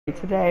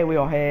Today we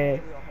are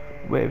here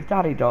with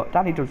Danny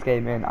Does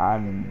Gaming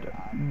and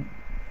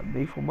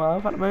me from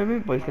Merv at the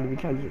moment, but it's going to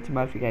be changed to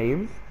Murphy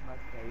Games.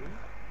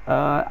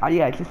 And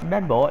yeah, just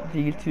remember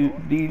these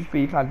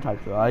three clan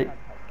tags, right?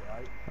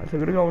 So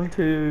we're going to go on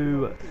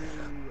to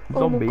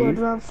Oh my Zombies, God,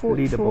 round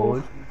 44.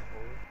 Leaderboard,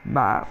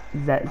 Map,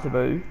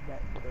 zestobu.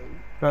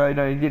 No,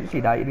 you didn't see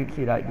that, you didn't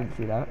see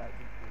that.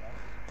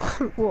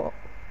 What?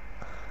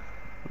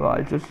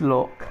 Right, just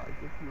look.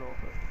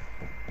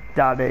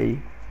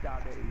 Danny.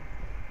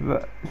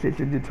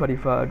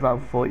 623rd,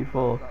 round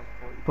 44.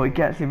 But it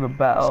gets even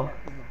better.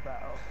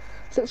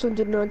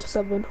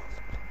 697.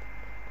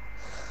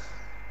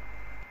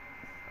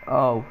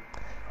 Oh.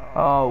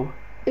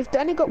 If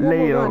Danny got one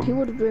more round, he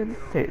would have been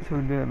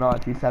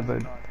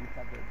 697.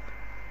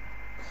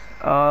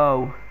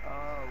 Oh.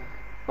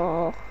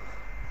 Oh.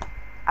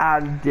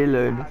 And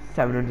Dylan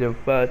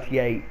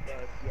 738.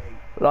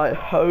 Like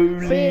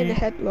holy 3 in the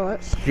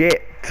headlights.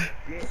 shit.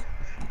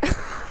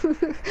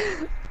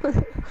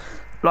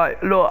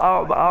 Like look, I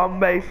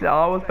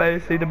was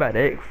basically the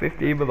medic,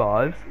 15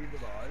 revives.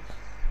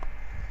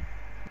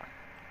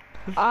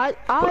 I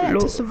had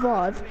look, to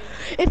survive.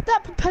 If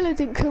that propeller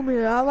didn't kill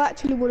me, I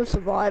actually would have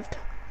survived.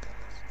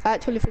 I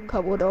actually think I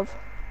would have.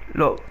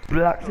 Look,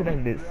 Black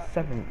Accident is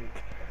 7th.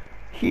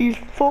 He's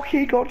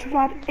fucking got to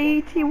around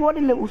 81, a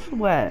little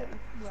sweat.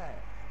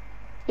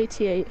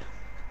 88.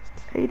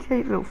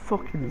 88 little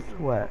fucking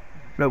sweat.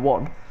 No,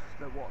 1.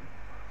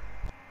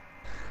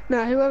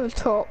 Now, whoever's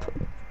top.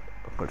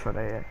 I've got to try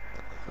that here.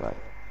 Right.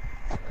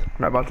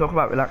 No, but I'll talk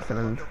about relaxing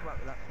and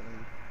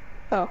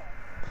Oh.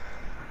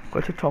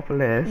 go to top of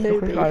list.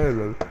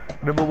 Newbie.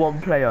 Number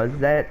 1 player,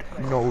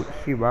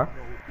 shima.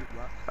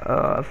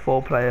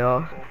 4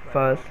 player,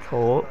 first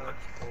talk.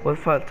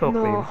 What's first talk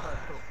mean?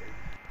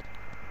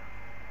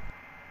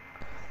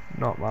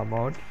 Not my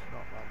mods.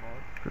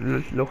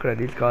 Just looking at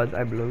these guys'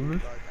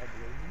 emblems.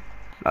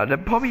 They're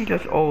probably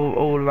just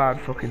all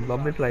around fucking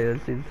zombie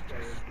players, since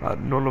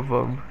none of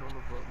them.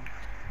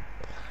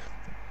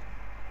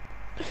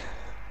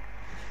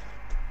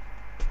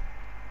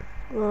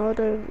 Oh, I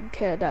don't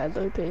care that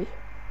OP.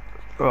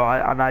 Right,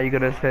 and now you're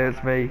gonna say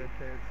it's me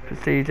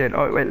proceeding.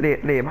 Oh wait,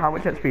 Liam, how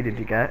much XP did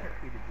you get?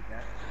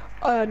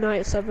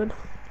 97.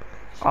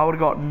 I would have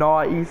got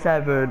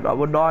 97, I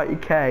would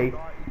 90k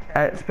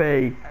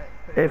XP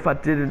if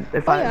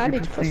I actually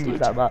proceeded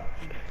that much.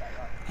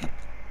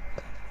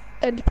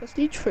 And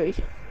prestige 3.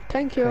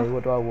 Thank you. Okay,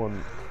 what do I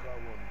want?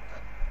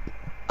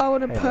 I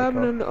want to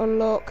permanent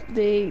unlock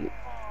the...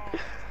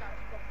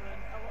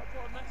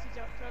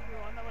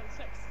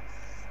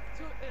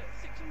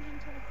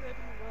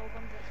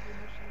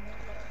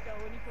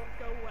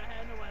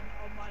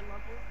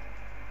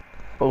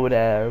 Oh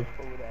damn.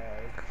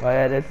 Well,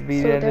 yeah, this will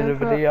be the end of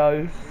the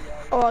video.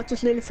 Oh, I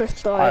just nearly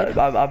first died.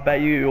 I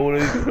bet you all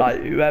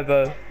like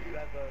whoever.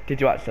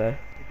 Did you actually?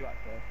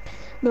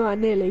 No, I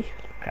nearly.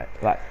 Okay,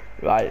 right.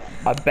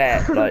 I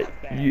bet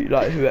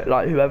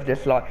whoever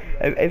dislikes.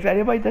 If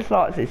anybody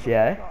dislikes this,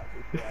 yeah,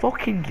 you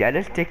fucking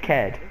jealous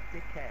dickhead.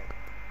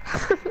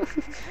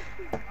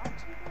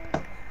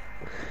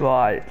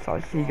 Right, so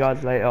I'll see you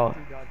guys later.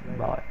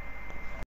 Bye.